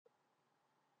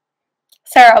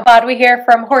Sarah Bodwy here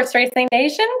from Horse Racing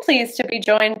Nation, pleased to be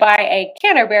joined by a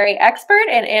Canterbury expert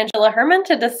and Angela Hermann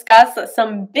to discuss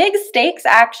some big stakes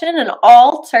action and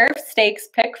all turf stakes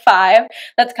pick 5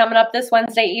 that's coming up this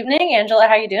Wednesday evening. Angela,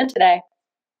 how are you doing today?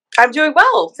 I'm doing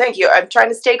well, thank you. I'm trying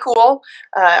to stay cool.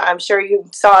 I'm sure you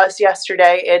saw us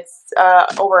yesterday. It's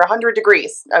over 100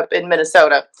 degrees up in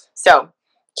Minnesota. So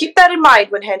keep that in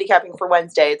mind when handicapping for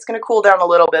Wednesday. It's going to cool down a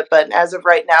little bit, but as of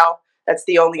right now, that's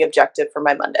the only objective for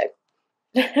my Monday.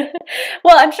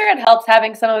 Well, I'm sure it helps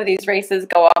having some of these races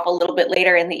go off a little bit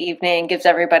later in the evening, gives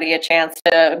everybody a chance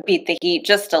to beat the heat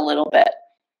just a little bit.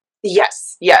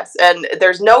 Yes, yes, and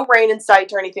there's no rain in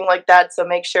sight or anything like that, so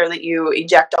make sure that you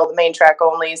eject all the main track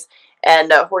onlys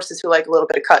and horses who like a little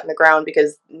bit of cut in the ground,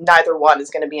 because neither one is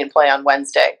going to be in play on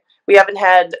Wednesday. We haven't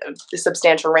had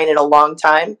substantial rain in a long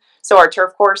time, so our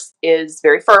turf course is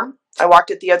very firm. I walked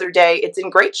it the other day. It's in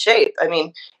great shape. I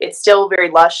mean, it's still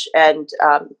very lush, and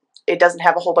it doesn't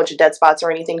have a whole bunch of dead spots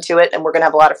or anything to it, and we're going to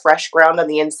have a lot of fresh ground on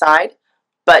the inside,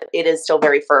 but it is still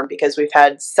very firm because we've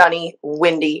had sunny,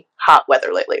 windy, hot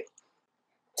weather lately.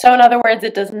 So in other words,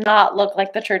 it does not look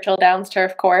like the Churchill Downs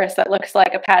turf course that looks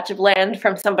like a patch of land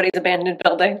from somebody's abandoned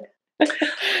building.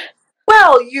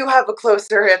 Well, you have a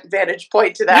closer vantage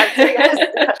point to that. So yes,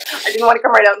 I didn't want to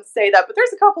come right out and say that, but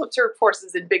there's a couple of turf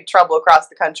courses in big trouble across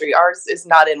the country. Ours is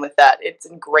not in with that. It's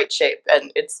in great shape,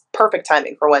 and it's perfect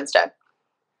timing for Wednesday.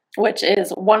 Which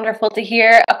is wonderful to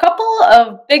hear. A couple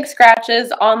of big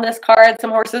scratches on this card,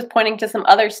 some horses pointing to some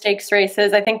other stakes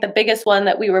races. I think the biggest one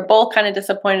that we were both kind of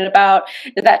disappointed about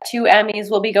is that 2 Emmys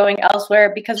will be going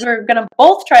elsewhere because we were going to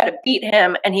both try to beat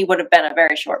him and he would have been a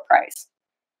very short price.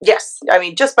 Yes, I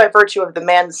mean, just by virtue of the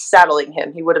man saddling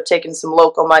him, he would have taken some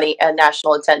local money and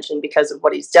national attention because of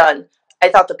what he's done. I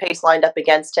thought the pace lined up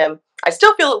against him. I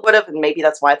still feel it would have, and maybe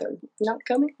that's why they're not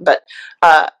coming, but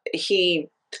he,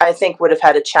 I think, would have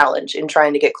had a challenge in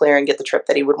trying to get clear and get the trip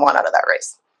that he would want out of that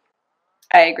race.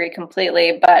 I agree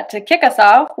completely, but to kick us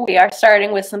off, we are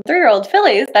starting with some 3-year-old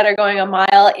fillies that are going a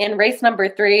mile in race number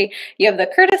 3. You have the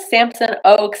Curtis Sampson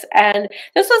Oaks, and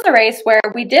this was a race where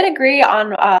we did agree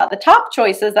on the top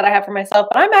choices that I have for myself,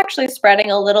 but I'm actually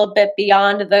spreading a little bit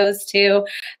beyond those two.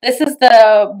 This is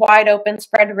the wide open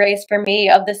spread race for me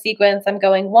of the sequence. I'm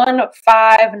going 1,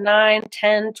 5, 9,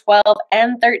 10, 12,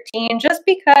 and 13, just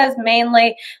because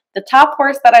mainly the top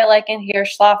horse that I like in here,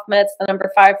 Schlafmitz, the number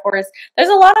 5 horse. There's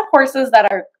a lot of horses that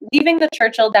are leaving the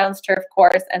Churchill Downs turf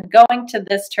course and going to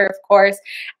this turf course.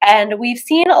 And we've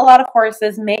seen a lot of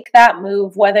horses make that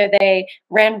move, whether they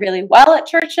ran really well at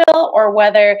Churchill or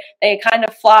whether they kind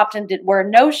of flopped and were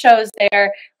no shows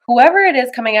there. Whoever it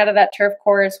is coming out of that turf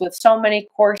course with so many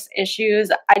course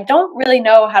issues, I don't really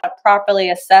know how to properly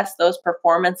assess those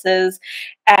performances.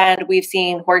 And we've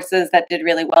seen horses that did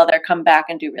really well there come back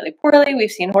and do really poorly.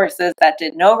 We've seen horses that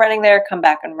did no running there come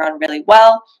back and run really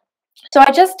well. So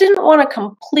I just didn't want to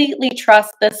completely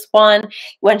trust this one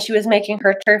when she was making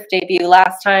her turf debut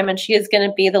last time, and she is going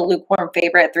to be the lukewarm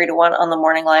favorite 3-1 on the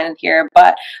morning line in here.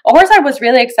 But a horse I was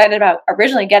really excited about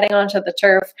originally getting onto the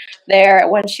turf there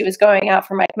when she was going out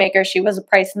for Mike Maker. She was a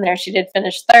price in there. She did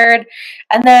finish 3rd.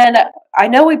 And then I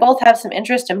know we both have some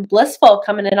interest in Blissful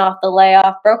coming in off the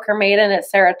layoff. Broke her maiden at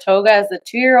Saratoga as the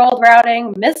 2-year-old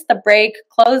routing, missed the break,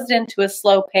 closed into a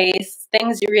slow pace,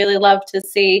 things you really love to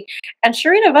see. And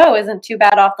Sharita Vo isn't too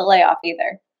bad off the layoff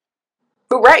either.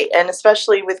 Right, and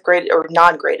especially with graded or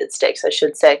non-graded stakes, I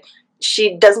should say.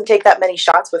 She doesn't take that many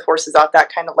shots with horses off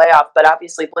that kind of layoff, but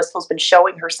obviously Blissful's been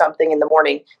showing her something in the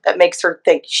morning that makes her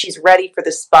think she's ready for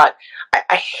this spot.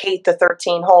 I hate the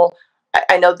 13 hole.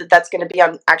 I know that that's going to be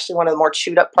on actually one of the more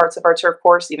chewed up parts of our turf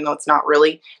course, even though it's not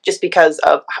really, just because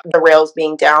of the rails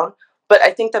being down. But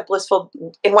I think that Blissful,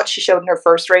 in what she showed in her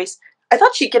first race, I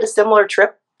thought she'd get a similar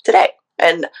trip today.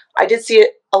 And I did see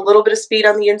a little bit of speed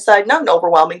on the inside, not an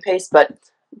overwhelming pace, but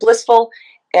Blissful.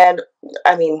 And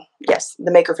I mean, yes,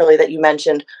 the Maker filly that you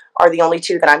mentioned are the only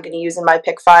 2 that I'm going to use in my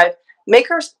pick 5.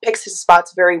 Maker picks his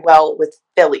spots very well with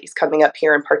fillies coming up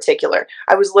here in particular.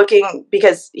 I was looking,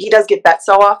 because he does get bet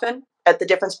so often, at the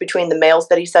difference between the males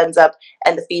that he sends up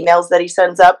and the females that he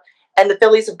sends up. And the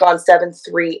fillies have gone 7,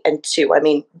 3, and 2. I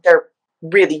mean, they're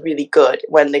really, really good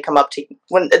when they come up to,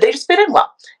 when they just fit in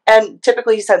well. And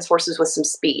typically he sends horses with some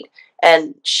speed.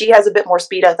 And she has a bit more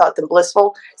speed, I thought, than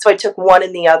Blissful. So I took one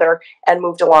and the other and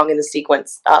moved along in the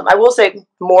sequence. I will say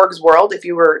Morg's World, if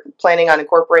you were planning on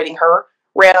incorporating her,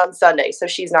 ran on Sunday. So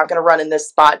she's not going to run in this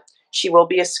spot. She will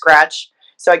be a scratch.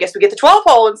 So I guess we get the 12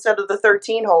 hole instead of the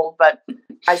 13 hole. But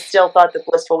I still thought that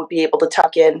Blissful would be able to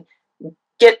tuck in,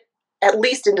 get at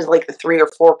least into like the 3 or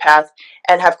 4 path,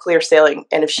 and have clear sailing.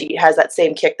 And if she has that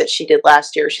same kick that she did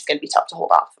last year, she's going to be tough to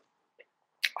hold off.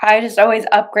 I just always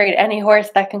upgrade any horse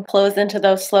that can close into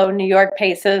those slow New York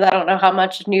paces. I don't know how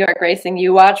much New York racing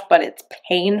you watch, but it's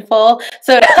painful.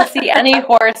 So to see any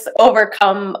horse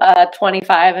overcome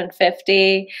 25 and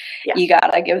 50, Yeah. you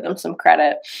gotta give them some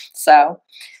credit. So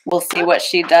we'll see what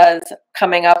she does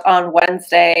coming up on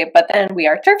Wednesday. But then we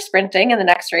are turf sprinting in the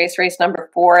next race, race number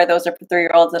 4. Those are for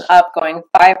 3-year-olds and up, going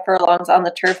 5 furlongs on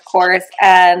the turf course.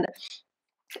 And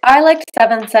I liked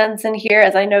 7 Cents in here,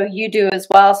 as I know you do as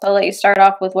well. So I'll let you start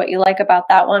off with what you like about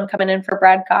that one coming in for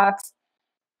Brad Cox.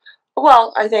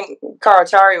 Well, I think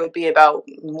Karatari would be about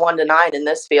 1 to 9 in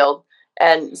this field.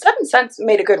 And 7 Cents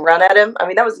made a good run at him. I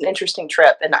mean, that was an interesting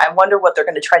trip. And I wonder what they're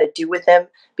going to try to do with him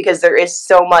because there is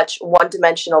so much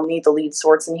one-dimensional need the lead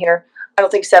sorts in here. I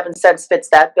don't think 7 Cents fits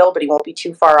that bill, but he won't be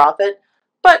too far off it.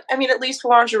 But, I mean, at least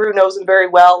Giroux knows him very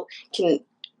well, can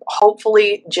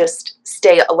hopefully just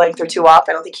stay a length or two off.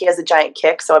 I don't think he has a giant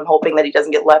kick, so I'm hoping that he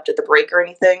doesn't get left at the break or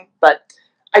anything. But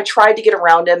I tried to get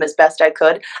around him as best I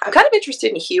could. I'm kind of interested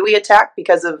in Huey attack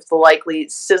because of the likely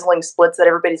sizzling splits that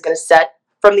everybody's going to set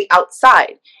from the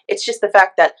outside. It's just the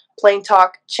fact that Plain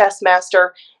Talk,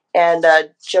 Chessmaster, and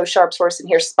Joe Sharp's horse in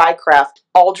here, Spycraft,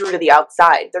 all drew to the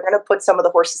outside. They're going to put some of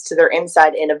the horses to their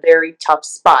inside in a very tough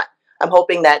spot. I'm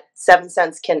hoping that 7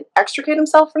 Cents can extricate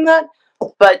himself from that.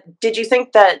 But did you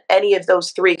think that any of those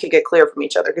 3 could get clear from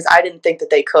each other? Because I didn't think that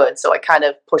they could, so I kind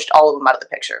of pushed all of them out of the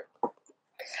picture.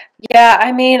 Yeah,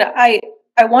 I mean, I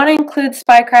want to include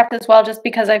Spycraft as well, just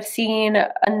because I've seen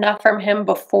enough from him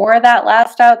before that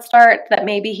last out start that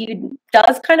maybe he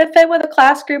does kind of fit with a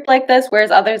class group like this, whereas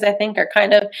others I think are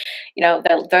kind of, you know,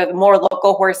 they're the more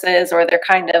local horses, or they're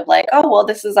kind of like, oh, well,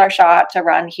 this is our shot to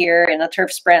run here in a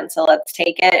turf sprint, so let's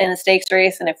take it in a stakes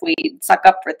race, and if we suck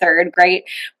up for third, great.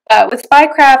 With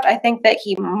Spycraft, I think that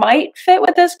he might fit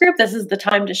with this group. This is the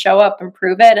time to show up and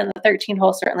prove it, and the 13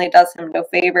 hole certainly does him no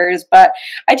favors, but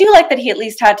I do like that he at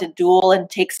least had to duel and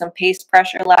take some pace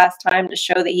pressure last time to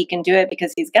show that he can do it,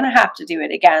 because he's going to have to do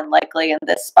it again, likely in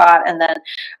this spot. And then,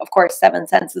 of course, 7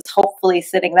 Cents is hopefully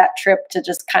sitting that trip to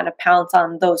just kind of pounce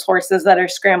on those horses that are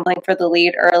scrambling for the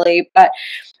lead early. But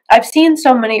I've seen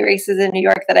so many races in New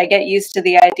York that I get used to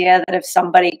the idea that if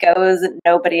somebody goes,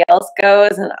 nobody else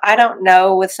goes. And I don't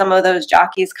know with some of those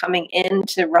jockeys coming in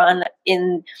to run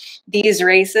in these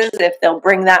races if they'll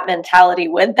bring that mentality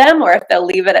with them or if they'll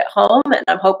leave it at home. And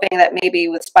I'm hoping that maybe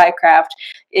with Spycraft,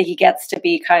 he gets to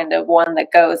be kind of one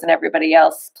that goes and everybody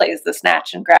else plays the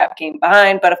snatch and grab game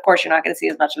behind. But of course, you're not going to see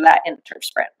as much of that in the turf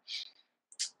sprint.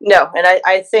 No, and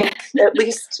I think at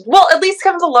least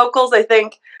come the locals, I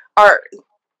think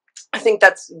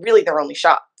that's really their only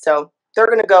shot. So they're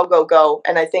going to go.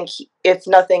 And I think if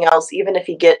nothing else, even if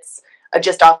he gets a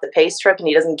just off the pace trip and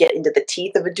he doesn't get into the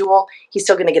teeth of a duel, he's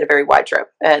still going to get a very wide trip.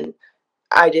 And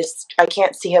I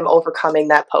can't see him overcoming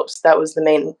that post. That was the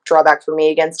main drawback for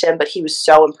me against him. But he was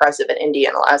so impressive at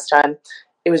Indiana last time.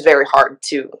 It was very hard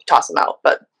to toss him out.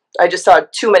 But I just saw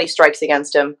too many strikes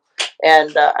against him.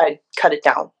 And I cut it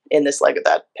down in this leg of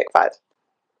that pick 5.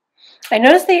 I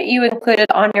noticed that you included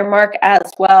On Your Mark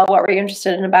as well. What were you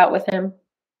interested in about with him?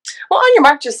 Well, On Your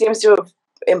Mark just seems to have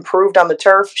improved on the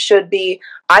turf. Should be,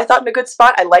 I thought, in a good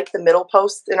spot. I like the middle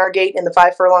posts in our gate in the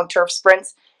 5 furlong turf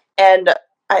sprints. And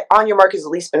On Your Mark has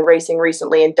at least been racing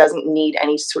recently and doesn't need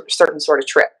any certain sort of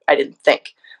trip, I didn't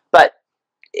think. But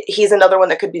he's another one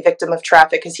that could be victim of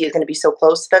traffic because he's going to be so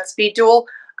close to that speed duel.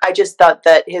 I just thought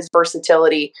that his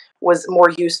versatility was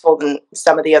more useful than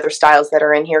some of the other styles that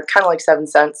are in here, kind of like 7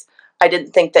 Cents. I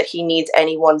didn't think that he needs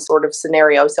any one sort of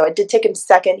scenario. So I did take him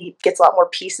second. He gets a lot more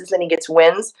pieces than he gets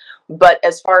wins. But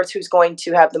as far as who's going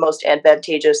to have the most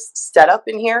advantageous setup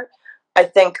in here, I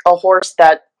think a horse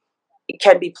that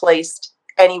can be placed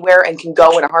anywhere and can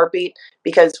go in a heartbeat,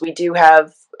 because we do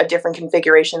have a different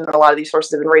configuration than a lot of these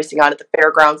horses have been racing on at the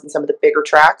fairgrounds and some of the bigger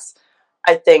tracks.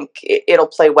 I think it'll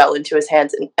play well into his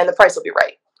hands, and the price will be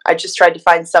right. I just tried to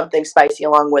find something spicy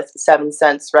along with 7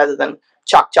 Cents rather than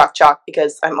chalk,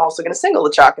 because I'm also going to single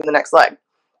the chalk in the next leg.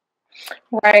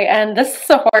 Right, and this is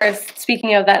a horse,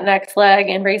 speaking of that next leg,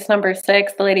 in race number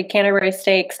 6, the Lady Canterbury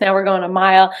Stakes. Now we're going a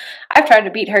mile. I've tried to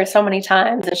beat her so many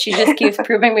times, and she just keeps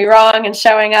proving me wrong and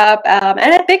showing up, and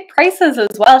at big prices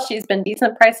as well. She's been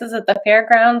decent prices at the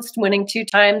fairgrounds, winning 2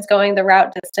 times, going the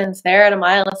route distance there at a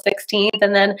mile and a 16th,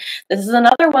 and then this is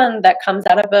another one that comes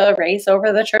out of a race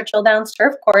over the Churchill Downs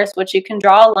turf course, which you can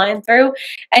draw a line through,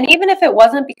 and even if it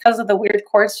wasn't because of the weird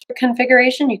course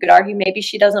configuration, you could argue maybe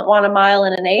she doesn't want a mile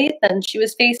and an 1/8, and she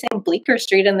was facing Bleecker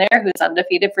Street in there, who's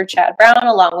undefeated for Chad Brown,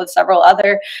 along with several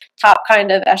other top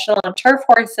kind of echelon turf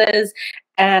horses.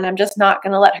 and I'm just not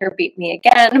going to let her beat me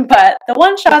again. But the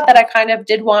one shot that I kind of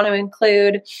did want to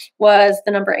include was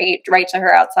the number 8 right to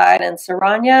her outside, and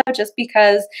Saranya, just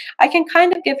because I can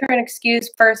kind of give her an excuse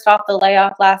first off the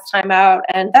layoff last time out,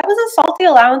 and that was a salty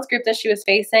allowance group that she was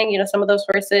facing. You know, some of those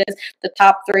horses, the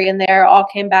top 3 in there, all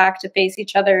came back to face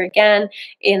each other again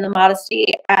in the Modesty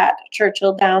at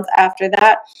Churchill Downs after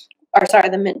that. Or sorry,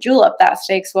 the Mint Julep that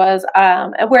stakes was,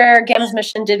 and where Gam's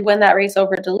Mission did win that race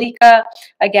over Delika.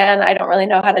 Again, I don't really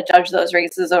know how to judge those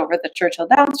races over the Churchill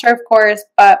Downs turf course,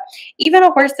 but even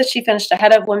a horse that she finished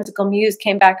ahead of, Whimsical Muse,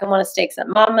 came back and won a stakes at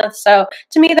Monmouth. So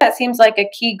to me, that seems like a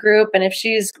key group, and if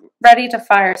she's ready to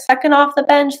fire second off the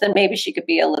bench, then maybe she could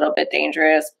be a little bit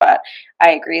dangerous, but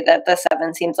I agree that the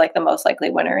 7 seems like the most likely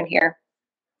winner in here.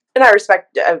 And I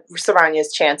respect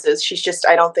Saranya's chances. She's just,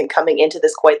 I don't think, coming into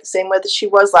this quite the same way that she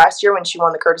was last year when she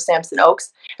won the Curtis Sampson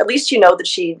Oaks. At least you know that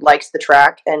she likes the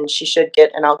track, and she should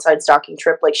get an outside stocking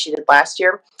trip like she did last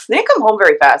year. They didn't come home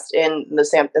very fast in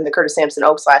the Curtis Sampson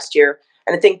Oaks last year,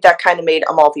 and I think that kind of made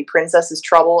Amalfi Princess's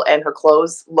trouble and her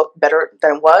clothes look better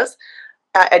than it was.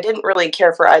 I didn't really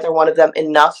care for either one of them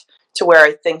enough to where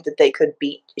I think that they could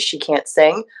beat She Can't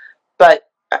Sing, but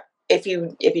if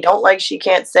you don't like She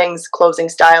Can't Sing's closing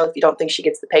style, if you don't think she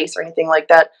gets the pace or anything like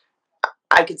that,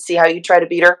 I could see how you try to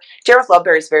beat her. Jareth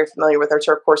Loveberry is very familiar with our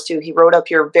turf course too. He rode up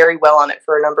here very well on it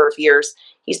for a number of years.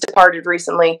 He's departed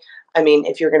recently. I mean,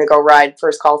 if you're going to go ride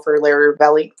First Call for Larry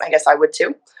Ravelli, I guess I would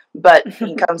too. But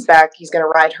he comes back, he's going to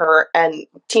ride her, and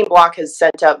Team Block has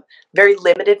sent up very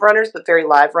limited runners, but very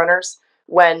live runners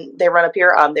when they run up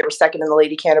here. They were second in the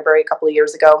Lady Canterbury a couple of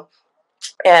years ago,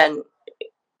 and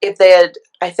if they had,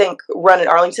 I think, run in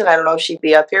Arlington, I don't know if she'd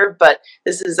be up here, but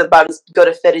this is about as good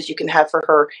a fit as you can have for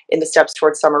her in the steps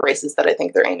towards summer races that I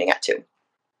think they're aiming at too.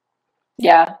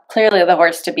 Yeah, clearly the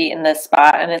horse to beat in this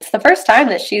spot, and it's the first time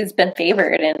that she's been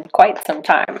favored in quite some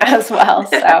time as well,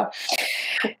 so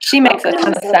she makes a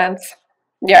ton of sense.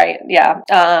 Right, yeah.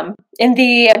 In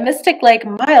the Mystic Lake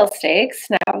Mile Stakes,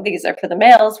 now these are for the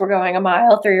males, we're going a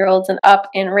mile, 3-year-olds and up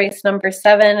in race number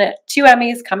 7. 2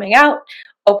 Emmys coming out,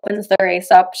 opens the race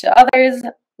up to others.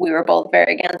 We were both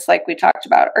very against, like we talked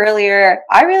about earlier.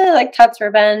 I really like Tut's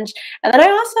Revenge. And then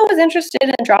I also was interested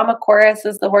in Drama Chorus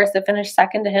as the horse that finished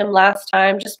second to him last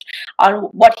time, just on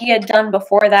what he had done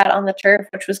before that on the turf,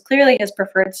 which was clearly his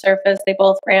preferred surface. They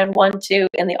both ran 1-2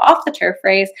 in the off-the-turf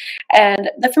race.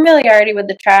 And the familiarity with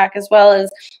the track, as well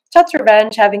as Tut's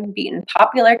Revenge having beaten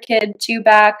Popular Kid 2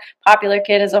 back. Popular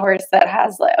Kid is a horse that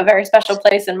has a very special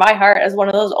place in my heart as one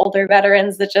of those older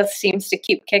veterans that just seems to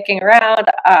keep kicking around.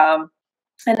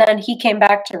 And then he came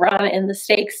back to run in the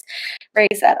stakes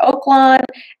race at Oaklawn.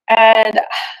 And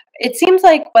it seems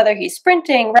like whether he's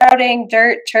sprinting, routing,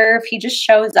 dirt, turf, he just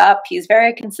shows up. He's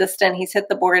very consistent. He's hit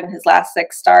the board in his last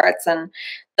 6 starts. And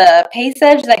the pace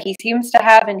edge that he seems to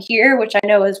have in here, which I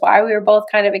know is why we were both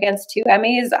kind of against 2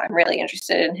 Emmys, I'm really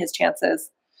interested in his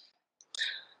chances.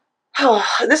 Oh,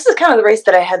 this is kind of the race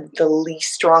that I had the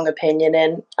least strong opinion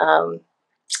in.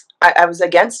 I was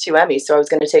against 2 Emmys, so I was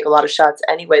going to take a lot of shots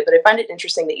anyway, but I find it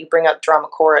interesting that you bring up Drama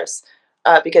Chorus,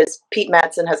 because Pete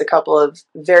Madsen has a couple of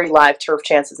very live turf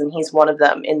chances, and he's one of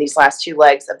them in these last 2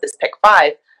 legs of this pick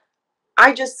 5.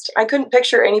 I couldn't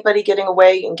picture anybody getting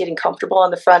away and getting comfortable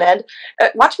on the front end.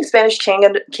 Watching Spanish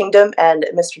Kingdom and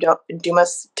Mr.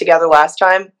 Dumas together last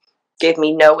time gave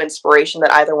me no inspiration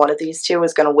that either one of these 2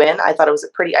 was going to win. I thought it was a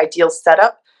pretty ideal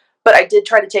setup. But I did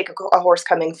try to take a horse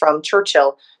coming from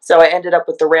Churchill, so I ended up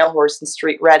with the rail horse and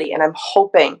Street Ready, and I'm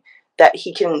hoping that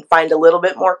he can find a little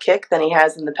bit more kick than he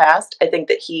has in the past. I think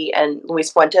that he and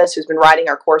Luis Fuentes, who's been riding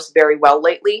our course very well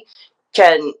lately,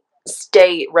 can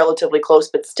stay relatively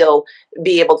close but still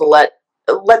be able to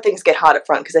let things get hot up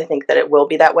front, because I think that it will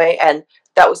be that way. And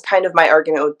that was kind of my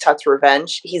argument with Tut's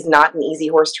Revenge. He's not an easy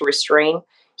horse to restrain.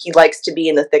 He likes to be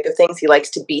in the thick of things. He likes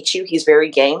to beat you. He's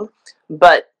very game.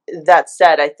 But that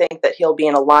said, I think that he'll be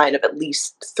in a line of at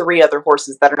least 3 other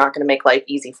horses that are not going to make life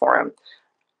easy for him.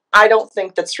 I don't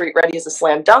think that Street Ready is a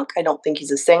slam dunk. I don't think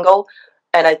he's a single.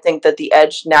 And I think that the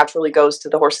edge naturally goes to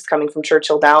the horses coming from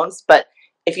Churchill Downs. But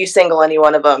if you single any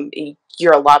one of them,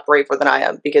 you're a lot braver than I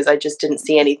am, because I just didn't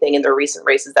see anything in their recent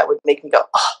races that would make me go,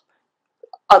 oh,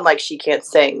 unlike She Can't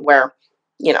Sing, where,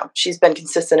 you know, she's been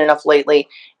consistent enough lately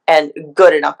and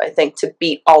good enough, I think, to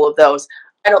beat all of those.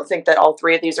 I don't think that all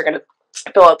 3 of these are going to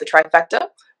fill out the trifecta,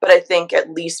 but I think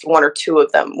at least 1 or 2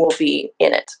 of them will be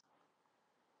in it.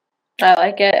 I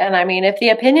like it. And I mean, if the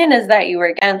opinion is that you were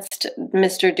against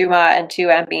Mr. Dumas and 2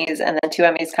 Emmys, and then 2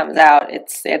 Emmys comes out,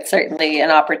 it's certainly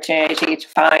an opportunity to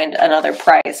find another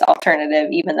price alternative,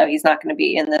 even though he's not going to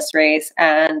be in this race.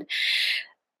 And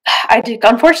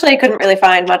Unfortunately, I couldn't really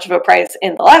find much of a price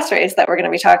in the last race that we're going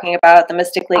to be talking about, the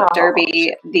Mystic Lake Oh,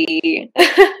 Derby. The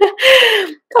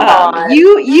come on.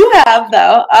 you have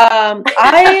though.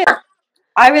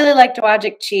 I really like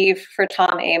Dowagic Chief for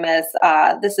Tom Amos.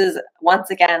 This is once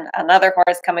again another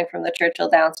horse coming from the Churchill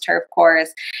Downs Turf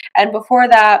Course, and before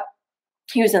that,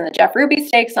 he was in the Jeff Ruby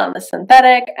Stakes on the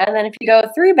synthetic. And then if you go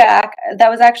three back, that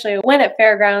was actually a win at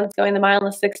Fairgrounds going the mile in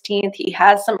the 16th. He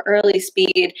has some early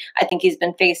speed. I think he's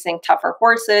been facing tougher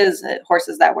horses,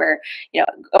 horses that were,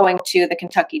 going to the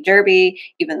Kentucky Derby,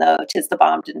 even though Tis the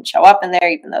Bomb didn't show up in there,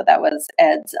 even though that was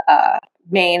Ed's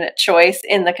main choice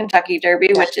in the Kentucky Derby,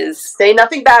 which is... Say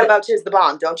nothing bad about Tis the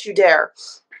Bomb. Don't you dare.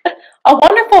 A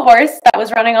wonderful horse that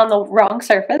was running on the wrong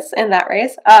surface in that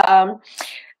race.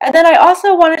 And then I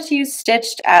also wanted to use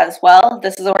Stitched as well.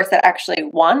 This is a horse that actually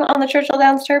won on the Churchill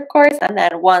Downs Turf Course and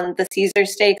then won the Caesar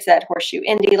Stakes at Horseshoe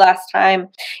Indy last time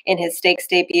in his stakes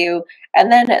debut.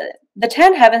 And then the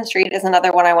 10 Heaven Street is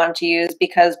another one I wanted to use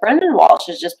because Brendan Walsh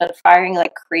has just been firing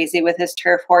like crazy with his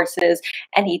turf horses,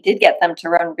 and he did get them to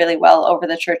run really well over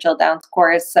the Churchill Downs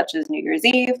course, such as New Year's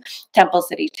Eve, Temple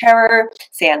City Terror,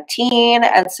 Santine,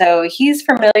 and so he's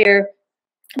familiar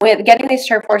with getting these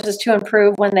turf horses to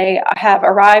improve when they have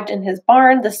arrived in his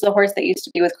barn. This is a horse that used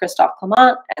to be with Christophe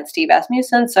Clement and Steve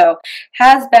Asmussen, so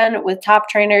has been with top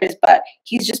trainers, but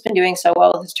he's just been doing so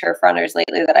well with his turf runners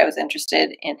lately that I was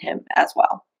interested in him as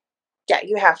well. Yeah,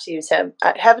 you have to use him.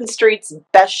 Heaven Street's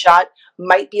best shot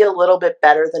might be a little bit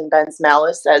better than Ben's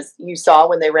Malice, as you saw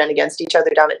when they ran against each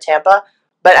other down at Tampa,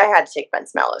 but I had to take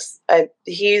Ben's Malice.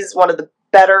 He's one of the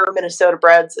better Minnesota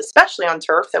breds, especially on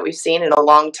turf, that we've seen in a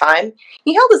long time.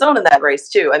 He held his own in that race,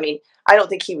 too. I mean, I don't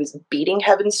think he was beating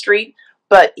Heaven Street,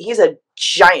 but he's a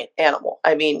giant animal.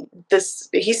 I mean,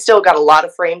 he's still got a lot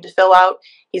of frame to fill out.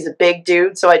 He's a big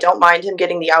dude, so I don't mind him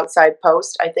getting the outside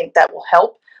post. I think that will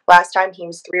help. Last time he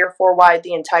was 3 or 4 wide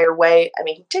the entire way. I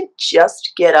mean, he didn't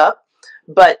just get up,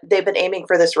 but they've been aiming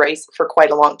for this race for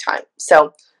quite a long time.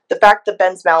 So the fact that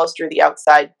Ben's Malice drew the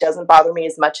outside doesn't bother me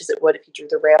as much as it would if he drew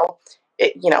the rail.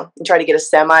 You try to get a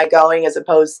semi going as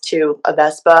opposed to a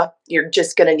Vespa, you're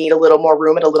just going to need a little more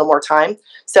room and a little more time.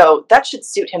 So that should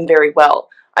suit him very well.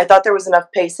 I thought there was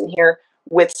enough pace in here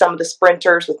with some of the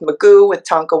sprinters, with Magoo, with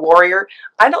Tonka Warrior.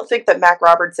 I don't think that Mac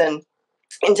Robertson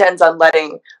intends on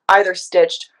letting either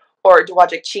Stitched or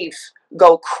Dowagic Chief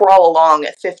go crawl along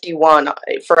at 51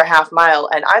 for a half mile.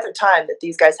 And either time that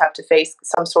these guys have to face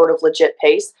some sort of legit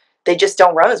pace, they just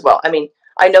don't run as well. I mean,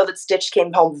 I know that Stitch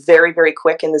came home very, very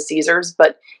quick in the Caesars,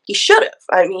 but he should have.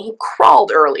 I mean, he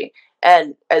crawled early.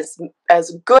 And as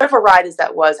good of a ride as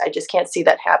that was, I just can't see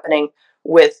that happening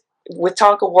with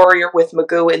Tonka Warrior, with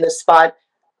Magoo in this spot,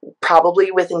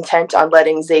 probably with intent on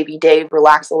letting Xavier Dave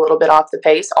relax a little bit off the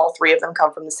pace. All three of them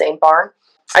come from the same barn.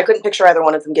 I couldn't picture either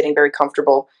one of them getting very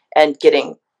comfortable and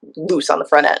getting loose on the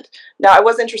front end. Now, I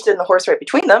was interested in the horse right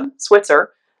between them,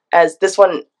 Switzer, as this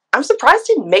one, I'm surprised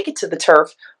didn't make it to the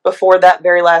turf before that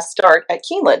very last start at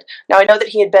Keeneland. Now, I know that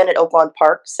he had been at Oaklawn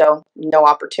Park, so no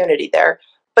opportunity there,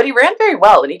 but he ran very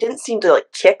well, and he didn't seem to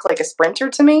kick like a sprinter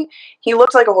to me. He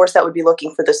looked like a horse that would be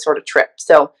looking for this sort of trip.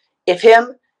 So if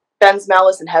him, Ben's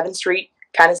Malice, and Heaven Street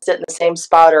kind of sit in the same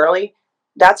spot early,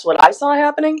 that's what I saw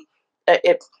happening.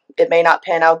 It may not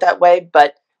pan out that way,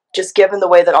 but just given the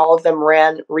way that all of them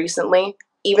ran recently,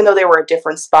 even though they were at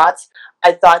different spots,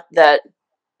 I thought that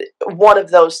one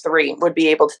of those three would be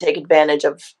able to take advantage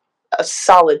of a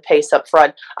solid pace up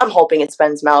front. I'm hoping it's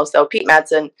Ben's Malice, though. Pete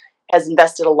Madsen has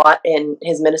invested a lot in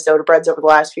his Minnesota breds over the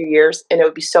last few years, and it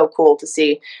would be so cool to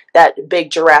see that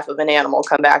big giraffe of an animal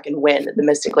come back and win the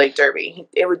Mystic Lake Derby.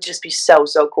 It would just be so,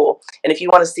 so cool. And if you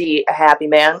want to see a happy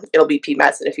man, it'll be Pete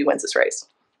Madsen if he wins this race.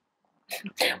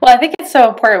 Well, I think it's so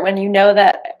important when you know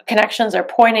that connections are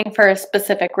pointing for a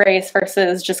specific race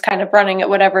versus just kind of running at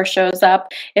whatever shows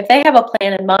up. If they have a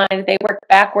plan in mind, they work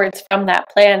backwards from that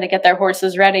plan to get their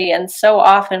horses ready. And so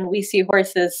often we see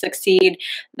horses succeed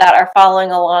that are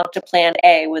following along to plan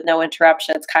A with no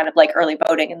interruptions, kind of like early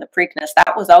voting in the Preakness.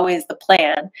 That was always the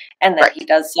plan. And then he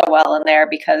does so well in there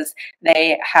because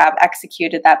they have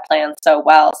executed that plan so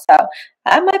well. So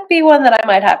that might be one that I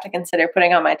might have to consider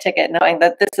putting on my ticket, knowing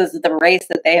that this is the race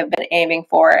that they have been aiming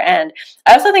for. And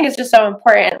I also think it's just so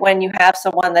important when you have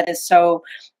someone that is so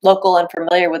local and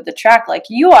familiar with the track like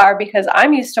you are, because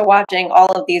I'm used to watching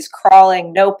all of these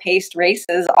crawling, no-paced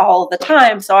races all the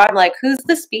time. So I'm like, who's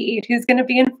the speed? Who's going to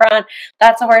be in front?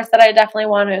 That's a horse that I definitely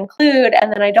want to include.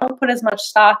 And then I don't put as much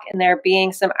stock in there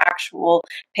being some actual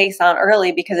pace on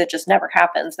early because it just never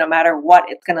happens, no matter what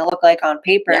it's going to look like on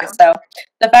paper. Yeah. So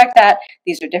the fact that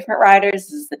these are different riders,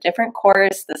 this is a different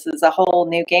course, this is a whole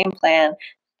new game plan,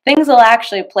 things will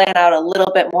actually plan out a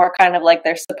little bit more kind of like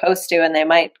they're supposed to, and they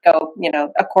might go,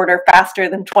 a quarter faster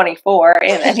than 24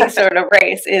 in any sort of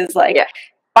race is like, Yeah.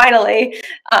 finally.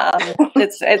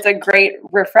 It's a great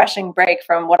refreshing break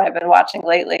from what I've been watching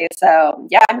lately. So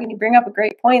yeah, I mean, you bring up a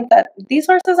great point that these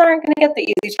horses aren't going to get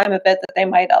the easy time of it that they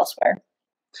might elsewhere.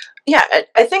 Yeah,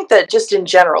 I think that just in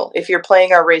general, if you're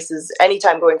playing our races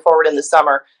anytime going forward in the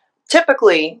summer,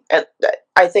 typically,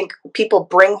 I think people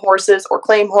bring horses or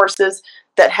claim horses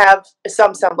that have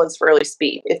some semblance of early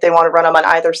speed. If they want to run them on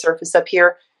either surface up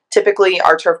here, typically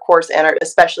our turf course and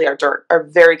especially our dirt are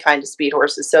very kind of speed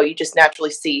horses. So you just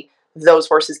naturally see those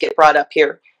horses get brought up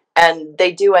here. And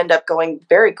they do end up going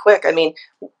very quick. I mean,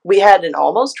 we had an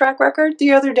almost track record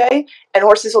the other day, and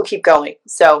horses will keep going.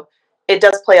 So it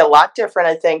does play a lot different,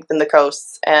 I think, than the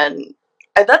coasts. And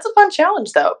that's a fun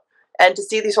challenge, though. And to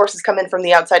see these horses come in from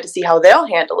the outside to see how they'll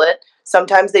handle it,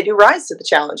 sometimes they do rise to the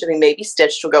challenge. I mean, maybe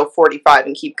Stitched will go 45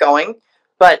 and keep going,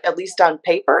 but at least on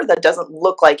paper, that doesn't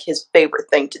look like his favorite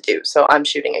thing to do. So I'm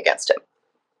shooting against him.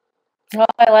 Well,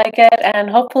 I like it, and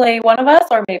hopefully one of us,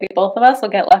 or maybe both of us, will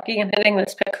get lucky in hitting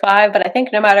this pick five. But I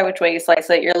think no matter which way you slice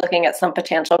it, you're looking at some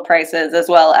potential prices, as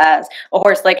well as a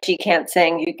horse like She Can't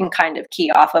Sing you can kind of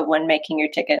key off of when making your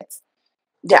tickets.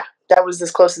 Yeah, that was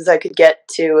as close as I could get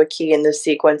to a key in this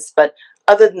sequence. But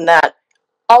other than that,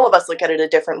 all of us look at it a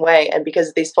different way. And because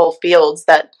of these full fields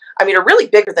that, I mean, are really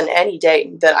bigger than any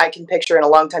day that I can picture in a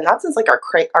long time, not since like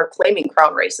our claiming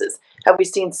crown races, have we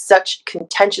seen such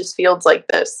contentious fields like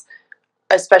this,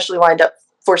 especially lined up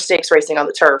for stakes racing on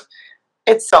the turf.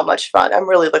 It's so much fun. I'm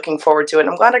really looking forward to it.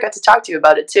 I'm glad I got to talk to you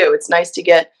about it too. It's nice to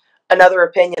get another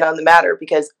opinion on the matter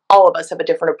because all of us have a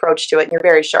different approach to it and you're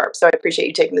very sharp. So I appreciate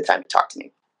you taking the time to talk to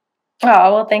me.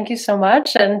 Oh, well, thank you so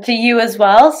much. And to you as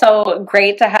well. So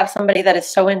great to have somebody that is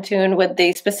so in tune with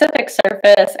the specific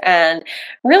surface and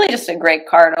really just a great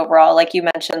card overall. Like you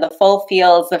mentioned, the full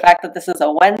fields, the fact that this is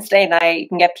a Wednesday night, you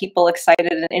can get people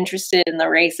excited and interested in the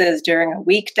races during a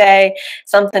weekday,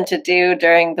 something to do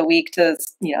during the week to,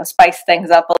 spice things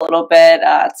up a little bit.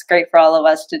 It's great for all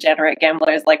of us degenerate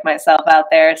gamblers like myself out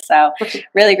there. So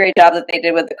really great job that they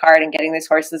did with the card and getting these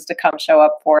horses to come show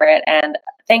up for it. And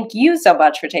thank you so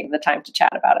much for taking the time to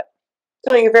chat about it.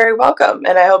 So you're very welcome.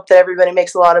 And I hope that everybody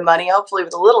makes a lot of money, hopefully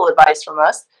with a little advice from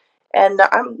us. And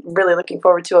I'm really looking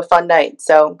forward to a fun night.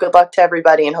 So good luck to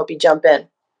everybody and hope you jump in.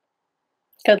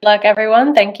 Good luck,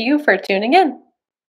 everyone. Thank you for tuning in.